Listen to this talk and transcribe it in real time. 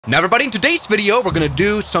Now everybody, in today's video, we're gonna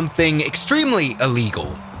do something extremely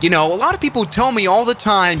illegal. You know, a lot of people tell me all the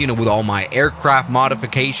time, with all my aircraft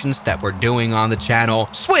modifications that we're doing on the channel,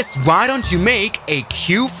 Swiss, why don't you make a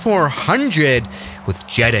Q400 with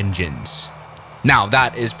jet engines? Now,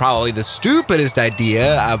 that is probably the stupidest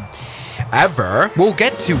idea ever. We'll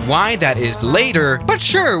get to why that is later, but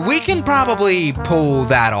sure, we can probably pull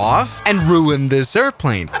that off and ruin this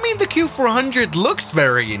airplane. I mean, the Q400 looks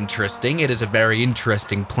very interesting. It is a very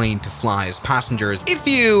interesting plane to fly as passengers. If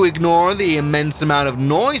you ignore the immense amount of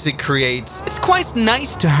noise it creates, it's quite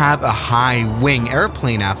nice to have a high-wing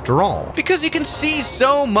airplane after all, because you can see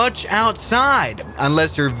so much outside,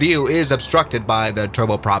 unless your view is obstructed by the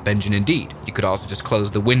turboprop engine indeed. You could also just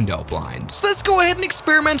close the window blind. So let's go ahead and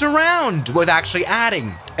experiment around with actually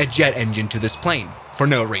adding a jet engine to this plane for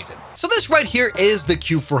no reason. So this right here is the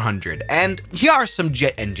Q400, and here are some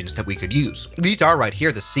jet engines that we could use. These are right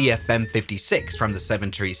here the CFM56 from the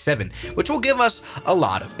 737, which will give us a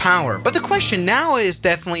lot of power. But the question now is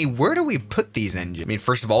definitely, where do we put these engines? I mean,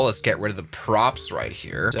 first of all, let's get rid of the props right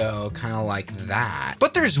here. So kind of like that.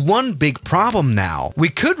 But there's one big problem now. We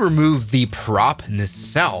could remove the prop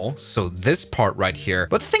nacelle, so this part right here.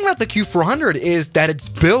 But the thing about the Q400 is that it's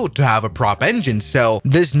built to have a prop engine, so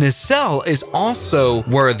this nacelle is also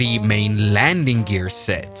where the main landing gear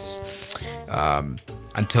sits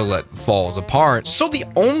until it falls apart. So the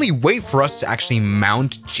only way for us to actually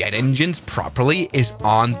mount jet engines properly is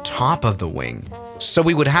on top of the wing. So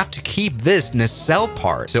we would have to keep this nacelle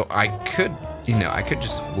part. So I could, I could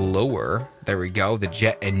just lower, there we go, the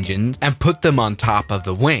jet engines and put them on top of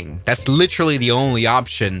the wing. That's literally the only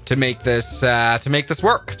option to make this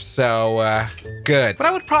work. So good. What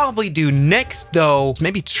I would probably do next though is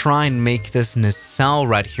maybe try and make this nacelle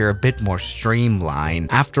right here a bit more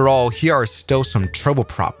streamlined. After all, here are still some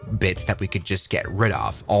turboprop bits that we could just get rid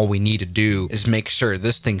of. All we need to do is make sure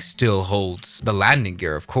this thing still holds the landing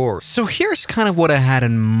gear, of course. So here's kind of what I had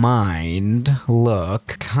in mind.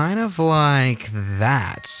 Look, kind of like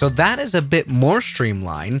that. So that is a bit more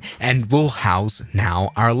streamlined and will house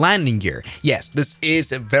now our landing gear. Yes, this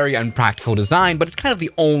is a very unpractical design, but it's kind of the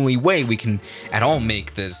only way we can at all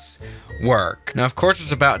make this work. Now, of course,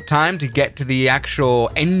 it's about time to get to the actual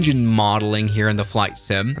engine modeling here in the flight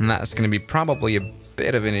sim, and that's going to be probably a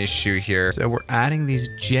bit of an issue here. So we're adding these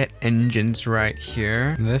jet engines right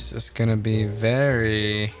here. This is going to be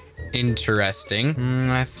very interesting.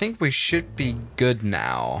 I think we should be good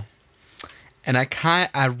now. And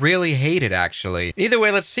I really hate it, actually. Either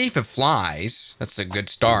way, let's see if it flies. That's a good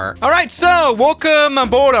start. All right, so welcome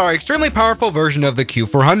on board our extremely powerful version of the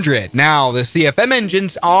Q400. Now, the CFM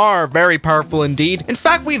engines are very powerful indeed. In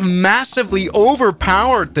fact, we've massively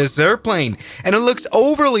overpowered this airplane, and it looks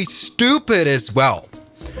overly stupid as well.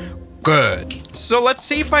 Good. So let's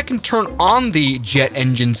see if I can turn on the jet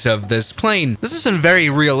engines of this plane. This isn't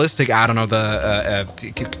very realistic. I don't know, the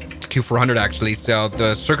Q400 actually, so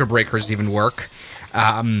the circuit breakers even work.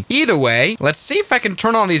 Either way, let's see if I can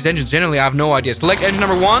turn on these engines. Generally, I have no idea. Select engine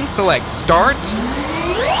number 1, select start.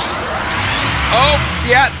 Oh,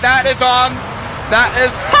 yeah, that is on. That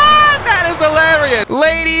is hilarious.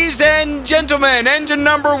 Ladies and gentlemen, engine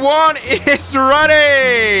number 1 is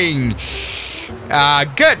running.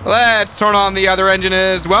 Good. Let's turn on the other engine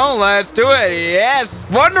as well. Let's do it. Yes.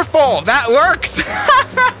 Wonderful. That works.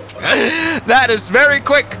 That is very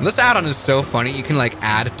quick. This add-on is so funny. You can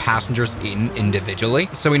add passengers in individually.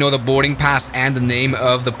 So we know the boarding pass and the name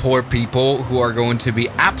of the poor people who are going to be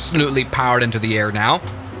absolutely powered into the air now.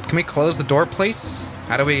 Can we close the door, please?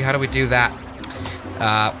 How do we do that?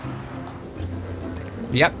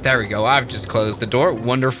 Yep, there we go. I've just closed the door.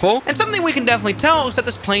 Wonderful. And something we can definitely tell is that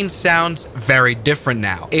this plane sounds very different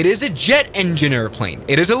now. It is a jet engine airplane.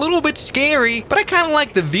 It is a little bit scary, but I kind of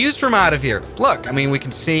like the views from out of here. Look, I mean, we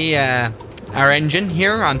can see our engine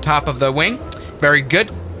here on top of the wing. Very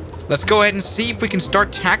good. Let's go ahead and see if we can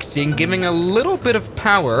start taxiing, giving a little bit of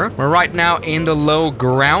power. We're right now in the low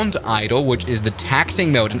ground idle, which is the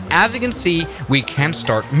taxiing mode. And as you can see, we can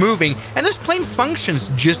start moving. And this plane functions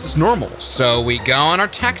just as normal. So we go on our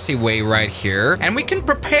taxiway right here, and we can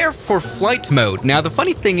prepare for flight mode. Now, the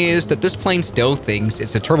funny thing is that this plane still thinks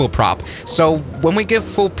it's a turboprop. So when we give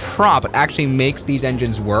full prop, it actually makes these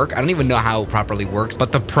engines work. I don't even know how it properly works,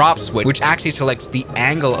 but the prop switch, which actually selects the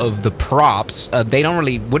angle of the props, they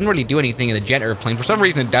wouldn't really do anything in the jet airplane. For some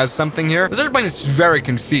reason, it does something here. This airplane is very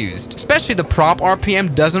confused. Especially the prop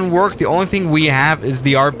RPM doesn't work. The only thing we have is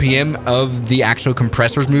the RPM of the actual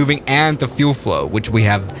compressors moving and the fuel flow, which we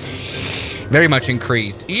have very much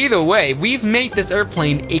increased. Either way, we've made this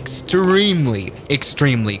airplane extremely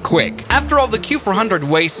quick. After all, the Q400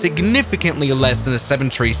 weighs significantly less than the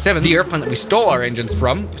 737, the airplane that we stole our engines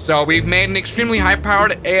from. So we've made an extremely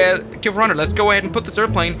high-powered Q400. Let's go ahead and put this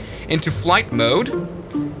airplane into flight mode.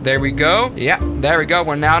 There we go. Yeah, there we go.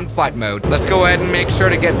 We're now in flight mode. Let's go ahead and make sure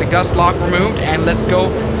to get the gust lock removed, and let's go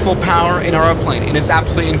full power in our airplane. And it's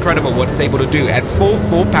absolutely incredible what it's able to do. At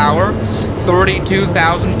full power,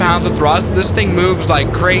 32,000 pounds of thrust. This thing moves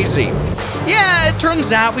like crazy. Yeah, it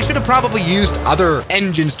turns out we should have probably used other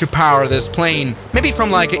engines to power this plane. Maybe from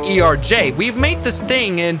like an ERJ. We've made this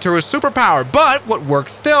thing into a superpower, but what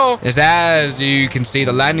works still is, as you can see,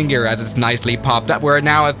 the landing gear as it's nicely popped up. We're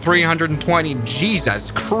now at 320. Jesus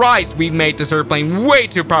Christ, we've made this airplane way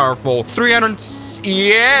too powerful. 300.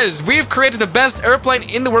 Yes, we've created the best airplane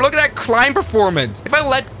in the world. Look at that climb performance. If I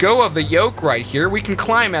let go of the yoke right here, we can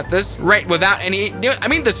climb at this rate without any... I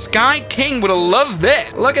mean, the Sky King would have loved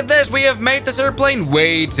this. Look at this. We have made this airplane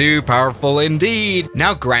way too powerful indeed.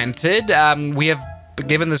 Now, granted, we have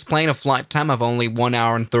given this plane a flight time of only 1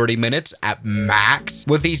 hour and 30 minutes at max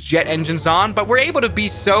with these jet engines on, but we're able to be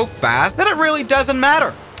so fast that it really doesn't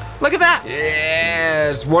matter. Look at that.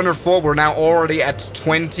 Yes, wonderful. We're now already at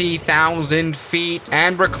 20,000 feet,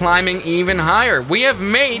 and we're climbing even higher. We have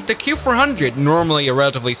made the Q400, normally a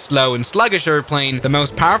relatively slow and sluggish airplane, the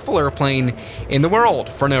most powerful airplane in the world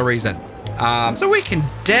for no reason. So we can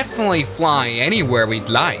definitely fly anywhere we'd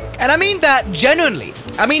like. And I mean that genuinely.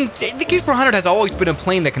 I mean, the Q400 has always been a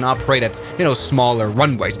plane that can operate at, you know, smaller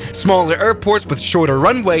runways, smaller airports with shorter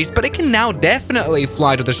runways, but it can now definitely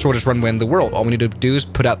fly to the shortest runway in the world. All we need to do is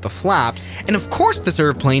put out the flaps. And of course, this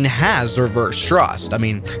airplane has reverse thrust. I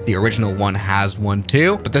mean, the original one has one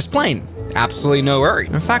too, but this plane, absolutely no worry.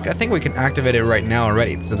 In fact, I think we can activate it right now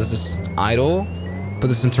already. So this is idle. Put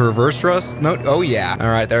this into reverse thrust mode. Oh yeah. All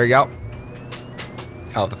right, there we go.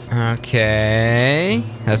 Oh, okay.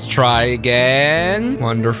 Let's try again.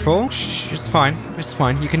 Wonderful. Shh, it's fine. It's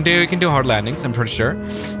fine. You can do hard landings, I'm pretty sure.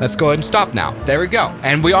 Let's go ahead and stop now. There we go.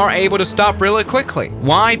 And we are able to stop really quickly.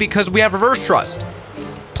 Why? Because we have reverse thrust.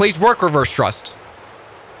 Please work reverse thrust.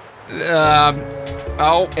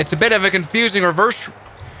 Oh, it's a bit of a confusing reverse.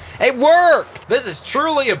 It worked! This is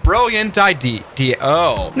truly a brilliant idea.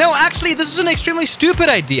 Oh. No, actually, this is an extremely stupid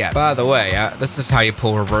idea. By the way, this is how you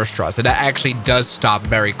pull reverse thrust. It actually does stop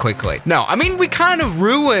very quickly. No, I mean, we kind of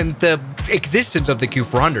ruined the existence of the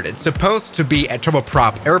Q400. It's supposed to be a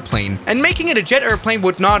turboprop airplane, and making it a jet airplane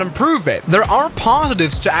would not improve it. There are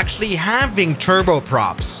positives to actually having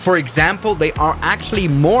turboprops. For example, they are actually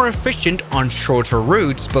more efficient on shorter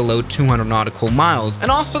routes below 200 nautical miles,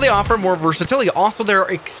 and also they offer more versatility. Also, they're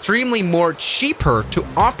extremely more cheaper to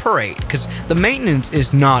operate because the maintenance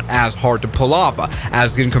is not as hard to pull off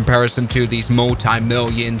as in comparison to these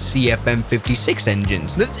multi-million CFM56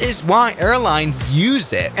 engines. This is why airlines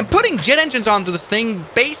use it, and putting jet engines onto this thing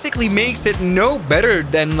basically makes it no better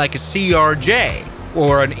than like a CRJ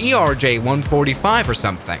or an ERJ 145 or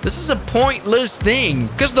something. This is a pointless thing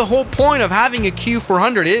because the whole point of having a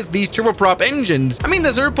Q400 is these turboprop engines. I mean,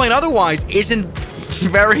 this airplane otherwise isn't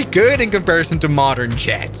very good in comparison to modern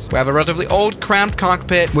jets. We have a relatively old, cramped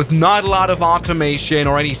cockpit with not a lot of automation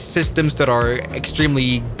or any systems that are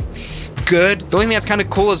extremely good. The only thing that's kind of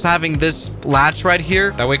cool is having this latch right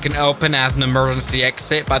here that we can open as an emergency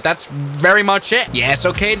exit, but that's very much it. Yes,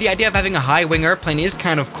 okay, the idea of having a high wing airplane is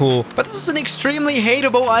kind of cool, but this is an extremely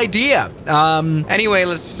hateable idea. Anyway,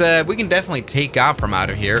 we can definitely take off from out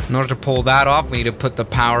of here. In order to pull that off, we need to put the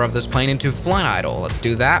power of this plane into flight idle. Let's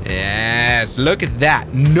do that. Yes, look at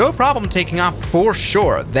that. No problem taking off for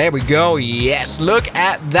sure. There we go. Yes, look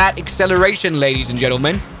at that acceleration, ladies and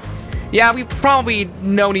gentlemen. Yeah, we probably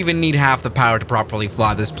don't even need half the power to properly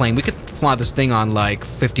fly this plane. We could fly this thing on like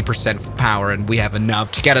 50% power and we have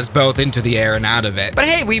enough to get us both into the air and out of it. But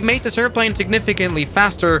hey, we've made this airplane significantly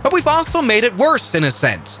faster, but we've also made it worse in a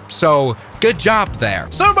sense. So good job there.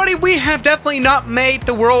 So everybody, we have definitely not made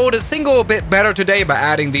the world a single bit better today by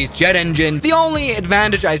adding these jet engines. The only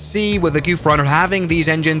advantage I see with the Q400 having these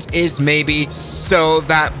engines is maybe so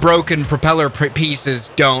that broken propeller pieces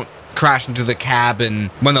don't crash into the cabin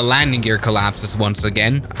when the landing gear collapses once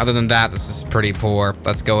again. Other than that, this is pretty poor.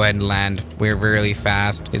 Let's go ahead and land. We're really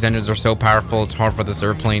fast. These engines are so powerful, it's hard for this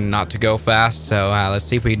airplane not to go fast. So let's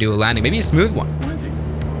see if we can do a landing. Maybe a smooth one.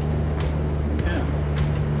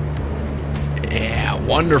 Yeah,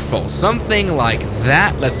 wonderful. Something like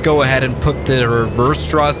that. Let's go ahead and put the reverse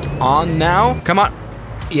thrust on now. Come on.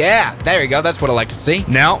 Yeah, there we go. That's what I like to see.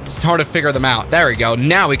 Now, it's hard to figure them out. There we go.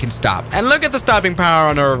 Now we can stop. And look at the stopping power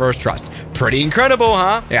on our reverse thrust. Pretty incredible,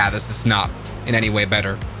 huh? Yeah, this is not in any way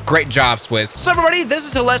better Great job, Swiss. So everybody, this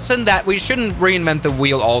is a lesson that we shouldn't reinvent the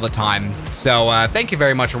wheel all the time. So thank you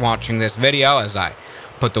very much for watching this video as I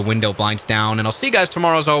put the window blinds down, and I'll see you guys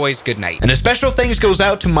tomorrow. As always, good night. And a special thanks goes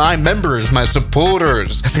out to my members, my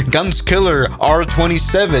supporters: Guns Killer,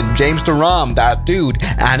 R27, James Duram, That Dude,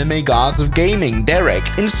 Anime Gods of Gaming, Derek,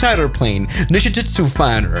 Insider Plane, Nishijutsu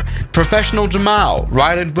Finder, Professional Jamal,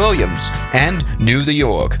 Ryland Williams, and New the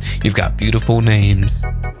York. You've got beautiful names.